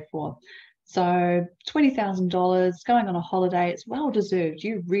go away for. So $20,000 going on a holiday, it's well deserved.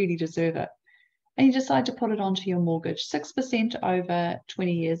 You really deserve it. And you decide to put it onto your mortgage. 6% over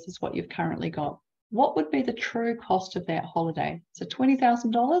 20 years is what you've currently got. What would be the true cost of that holiday? So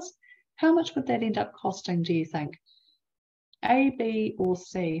 $20,000, how much would that end up costing, do you think? A, B, or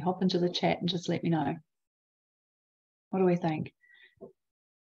C? Hop into the chat and just let me know. What do we think?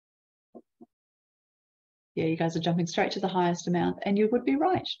 Yeah, you guys are jumping straight to the highest amount, and you would be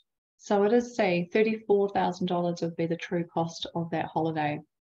right. So it is, say, $34,000 would be the true cost of that holiday.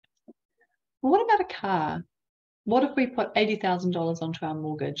 Well, what about a car? What if we put $80,000 onto our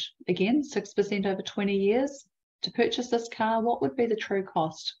mortgage? Again, 6% over 20 years. To purchase this car, what would be the true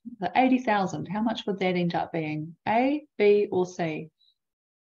cost? The $80,000, how much would that end up being? A, B, or C?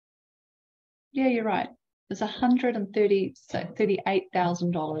 Yeah, you're right. It's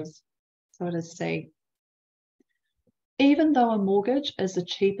 $138,000. So it is C. Even though a mortgage is the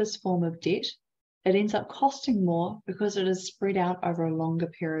cheapest form of debt, it ends up costing more because it is spread out over a longer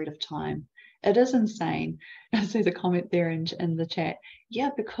period of time. It is insane. I see the comment there in the chat.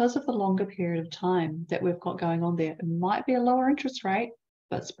 Yeah, because of the longer period of time that we've got going on there, it might be a lower interest rate,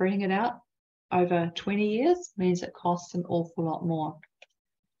 but spreading it out over 20 years means it costs an awful lot more.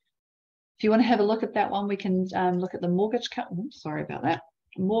 If you want to have a look at that one, we can look at the mortgage sorry about that.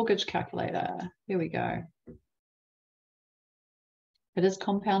 Mortgage calculator. Here we go. It is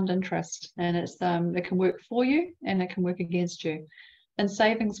compound interest, and it's it can work for you and it can work against you. In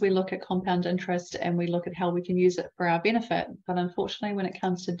savings, we look at compound interest and we look at how we can use it for our benefit. But unfortunately, when it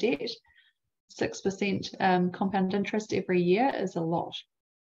comes to debt, 6% compound interest every year is a lot.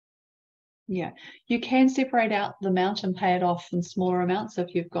 Yeah, you can separate out the amount and pay it off in smaller amounts.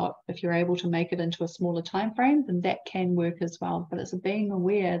 If you're able to make it into a smaller time frame, then that can work as well. But it's being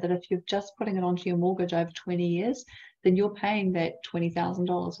aware that if you're just putting it onto your mortgage over 20 years, then you're paying that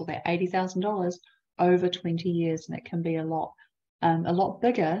 $20,000 or that $80,000 over 20 years, and it can be a lot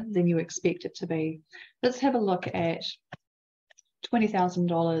bigger than you expect it to be. Let's have a look at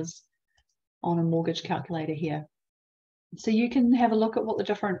 $20,000 on a mortgage calculator here. So you can have a look at what the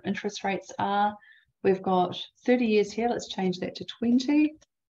different interest rates are. We've got 30 years here. Let's change that to 20.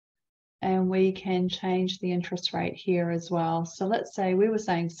 And we can change the interest rate here as well. So let's say we were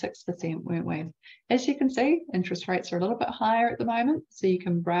saying 6%, weren't we? As you can see, interest rates are a little bit higher at the moment. So you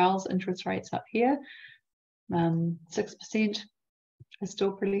can browse interest rates up here. 6% is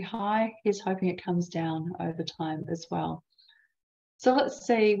still pretty high. Here's hoping it comes down over time as well. So let's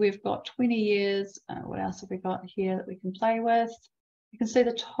see, we've got 20 years. What else have we got here that we can play with? You can see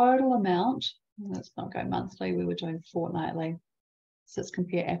the total amount. Let's not go monthly, we were doing fortnightly. So let's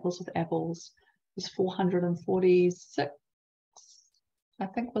compare apples with apples. It was 446, I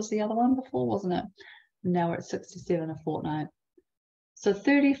think was the other one before, wasn't it? And now we're at 67 a fortnight. So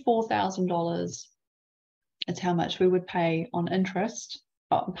 $34,000 is how much we would pay on interest,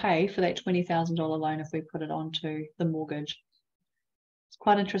 pay for that $20,000 loan if we put it onto the mortgage. It's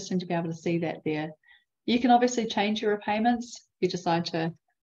quite interesting to be able to see that there. You can obviously change your repayments. If you decide to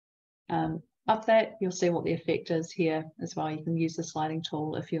up that, you'll see what the effect is here as well. You can use the sliding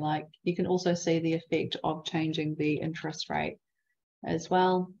tool if you like. You can also see the effect of changing the interest rate as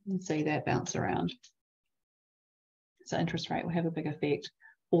well and see that bounce around. So interest rate will have a big effect.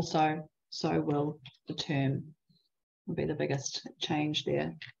 Also, so will the term, will be the biggest change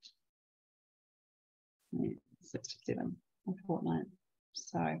there. 67 a fortnight.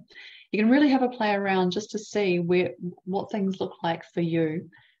 So you can really have a play around just to see what things look like for you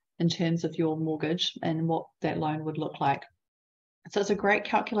in terms of your mortgage and what that loan would look like. So it's a great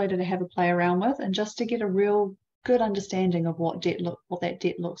calculator to have a play around with and just to get a real good understanding of what that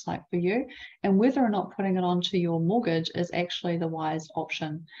debt looks like for you and whether or not putting it onto your mortgage is actually the wise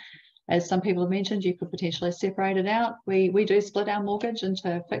option. As some people have mentioned, you could potentially separate it out. We do split our mortgage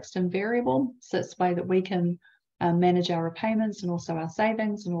into fixed and variable, so it's the way that we can manage our repayments and also our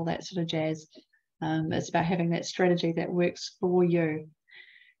savings and all that sort of jazz. It's about having that strategy that works for you.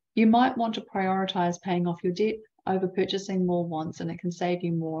 You might want to prioritize paying off your debt over purchasing more wants, and it can save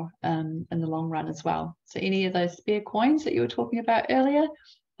you more in the long run as well. So any of those spare coins that you were talking about earlier,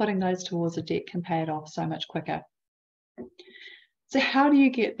 putting those towards a debt can pay it off so much quicker. So how do you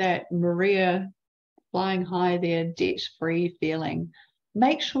get that Maria flying high there, debt-free feeling?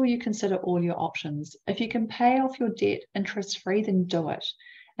 Make sure you consider all your options. If you can pay off your debt interest-free, then do it.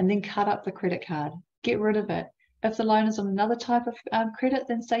 And then cut up the credit card. Get rid of it. If the loan is on another type of credit,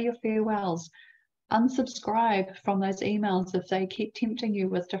 then say your farewells. Unsubscribe from those emails if they keep tempting you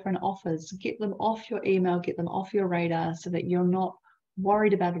with different offers. Get them off your email, get them off your radar so that you're not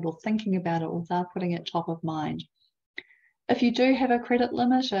worried about it or thinking about it without putting it top of mind. If you do have a credit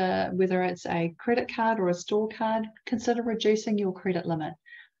limit, whether it's a credit card or a store card, consider reducing your credit limit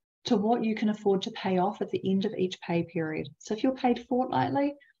to what you can afford to pay off at the end of each pay period. So if you're paid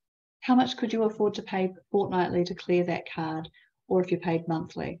fortnightly, how much could you afford to pay fortnightly to clear that card, or if you're paid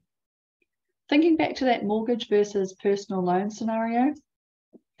monthly? Thinking back to that mortgage versus personal loan scenario,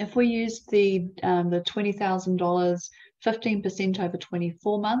 if we use the $20,000, 15% over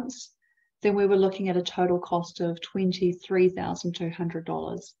 24 months, then we were looking at a total cost of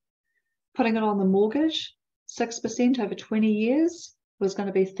 $23,200. Putting it on the mortgage, 6% over 20 years was going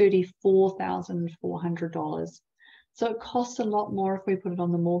to be $34,400. So it costs a lot more if we put it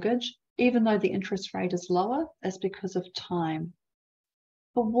on the mortgage, even though the interest rate is lower, it's because of time.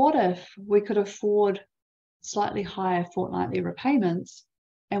 But what if we could afford slightly higher fortnightly repayments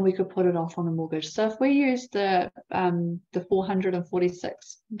and we could put it off on the mortgage? So if we use the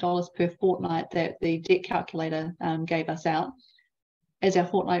 $446 per fortnight that the debt calculator gave us out as our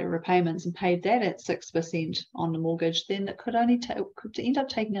fortnightly repayments and paid that at 6% on the mortgage, then it could only could end up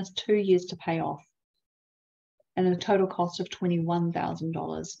taking us 2 years to pay off, and a total cost of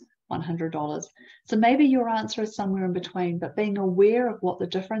 $21,100. So maybe your answer is somewhere in between, but being aware of what the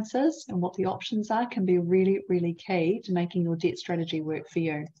difference is and what the options are can be really, really key to making your debt strategy work for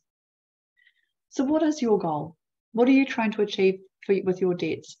you. So what is your goal? What are you trying to achieve with your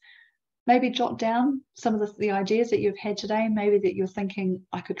debts? Maybe jot down some of the ideas that you've had today. Maybe that you're thinking,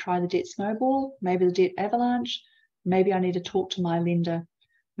 I could try the debt snowball, maybe the debt avalanche, maybe I need to talk to my lender,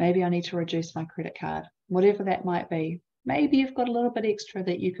 maybe I need to reduce my credit card, whatever that might be. Maybe you've got a little bit extra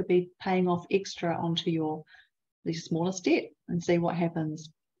that you could be paying off extra onto the smallest debt and see what happens.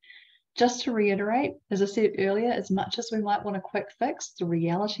 Just to reiterate, as I said earlier, as much as we might want a quick fix, the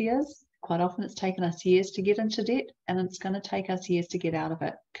reality is quite often it's taken us years to get into debt and it's going to take us years to get out of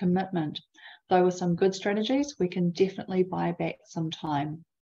it. Commitment. Though with some good strategies, we can definitely buy back some time.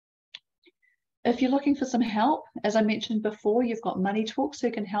 If you're looking for some help, as I mentioned before, you've got Money Talks who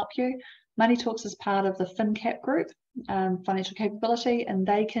can help you. Money Talks is part of the FinCap group. financial capability, and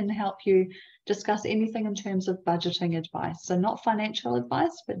they can help you discuss anything in terms of budgeting advice. So not financial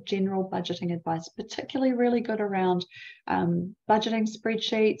advice, but general budgeting advice, particularly really good around budgeting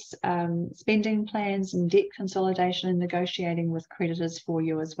spreadsheets, spending plans, and debt consolidation, and negotiating with creditors for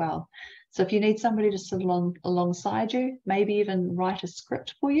you as well. So if you need somebody to sit alongside you, maybe even write a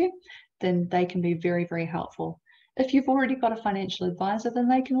script for you, then they can be very, very helpful. If you've already got a financial advisor, then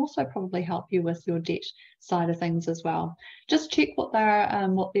they can also probably help you with your debt side of things as well. Just check what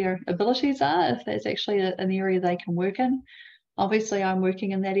their abilities are, if there's actually an area they can work in. Obviously, I'm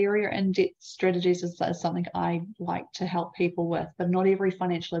working in that area, and debt strategies is something I like to help people with, but not every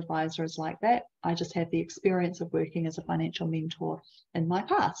financial advisor is like that. I just have the experience of working as a financial mentor in my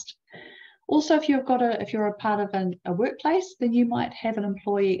past. Also, if you're a part of a workplace, then you might have an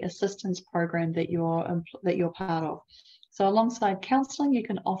employee assistance program that you're part of. So alongside counselling, you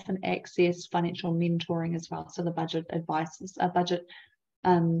can often access financial mentoring as well. So the budget advice, the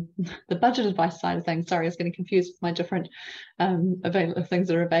budget advice side of things. Sorry, I was getting confused with my different things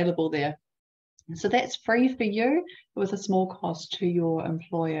that are available there. So that's free for you with a small cost to your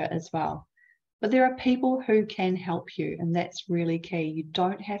employer as well. But there are people who can help you, and that's really key. You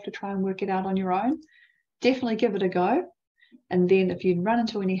don't have to try and work it out on your own. Definitely give it a go. And then if you run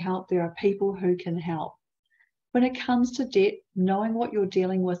into any help, there are people who can help. When it comes to debt, knowing what you're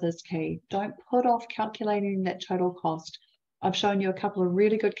dealing with is key. Don't put off calculating that total cost. I've shown you a couple of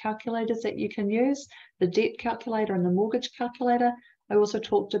really good calculators that you can use, the debt calculator and the mortgage calculator. I also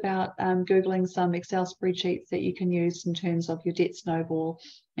talked about Googling some Excel spreadsheets that you can use in terms of your debt snowball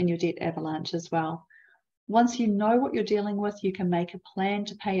and your debt avalanche as well. Once you know what you're dealing with, you can make a plan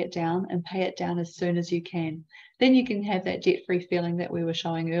to pay it down, and pay it down as soon as you can. Then you can have that debt-free feeling that we were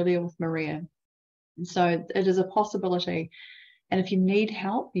showing earlier with Maria. And so it is a possibility. And if you need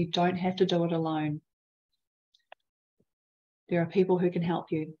help, you don't have to do it alone. There are people who can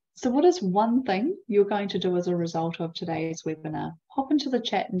help you. So what is one thing you're going to do as a result of today's webinar? Hop into the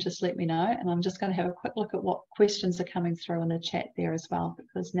chat and just let me know. And I'm just going to have a quick look at what questions are coming through in the chat there as well,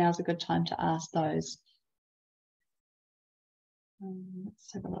 because now's a good time to ask those.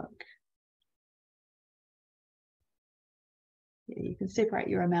 Let's have a look. Yeah, you can separate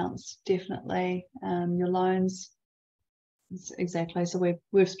your amounts, definitely. Your loans. Exactly. So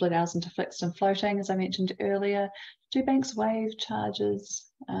we've split ours into fixed and floating, as I mentioned earlier. Do banks waive charges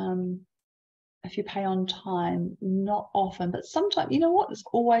if you pay on time? Not often, but sometimes. You know what? It's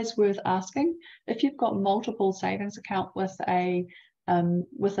always worth asking. If you've got multiple savings account with a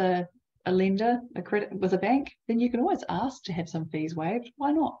lender, a credit with a bank, then you can always ask to have some fees waived.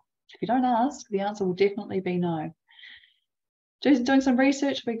 Why not? If you don't ask, the answer will definitely be no. Doing some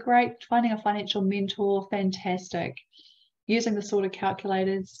research would be great. Finding a financial mentor, fantastic. Using the sort of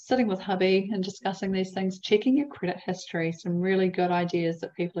calculators, sitting with hubby and discussing these things, checking your credit history, some really good ideas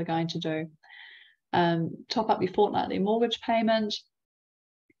that people are going to do. Top up your fortnightly mortgage payment.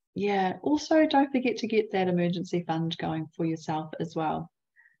 Yeah, also don't forget to get that emergency fund going for yourself as well.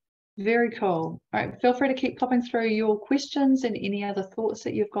 Very cool. All right, feel free to keep popping through your questions and any other thoughts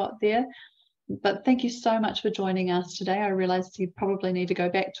that you've got there. But thank you so much for joining us today. I realized you probably need to go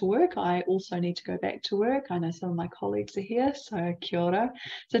back to work. I also need to go back to work. I know some of my colleagues are here, so kia ora.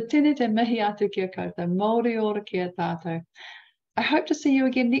 So tēnei te mihi atu kia koutou, Māori ora kia tātou. I hope to see you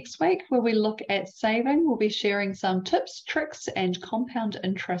again next week where we look at saving. We'll be sharing some tips, tricks, and compound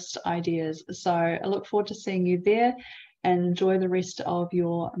interest ideas. So I look forward to seeing you there, and enjoy the rest of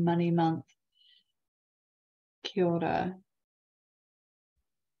your money month. Kia ora.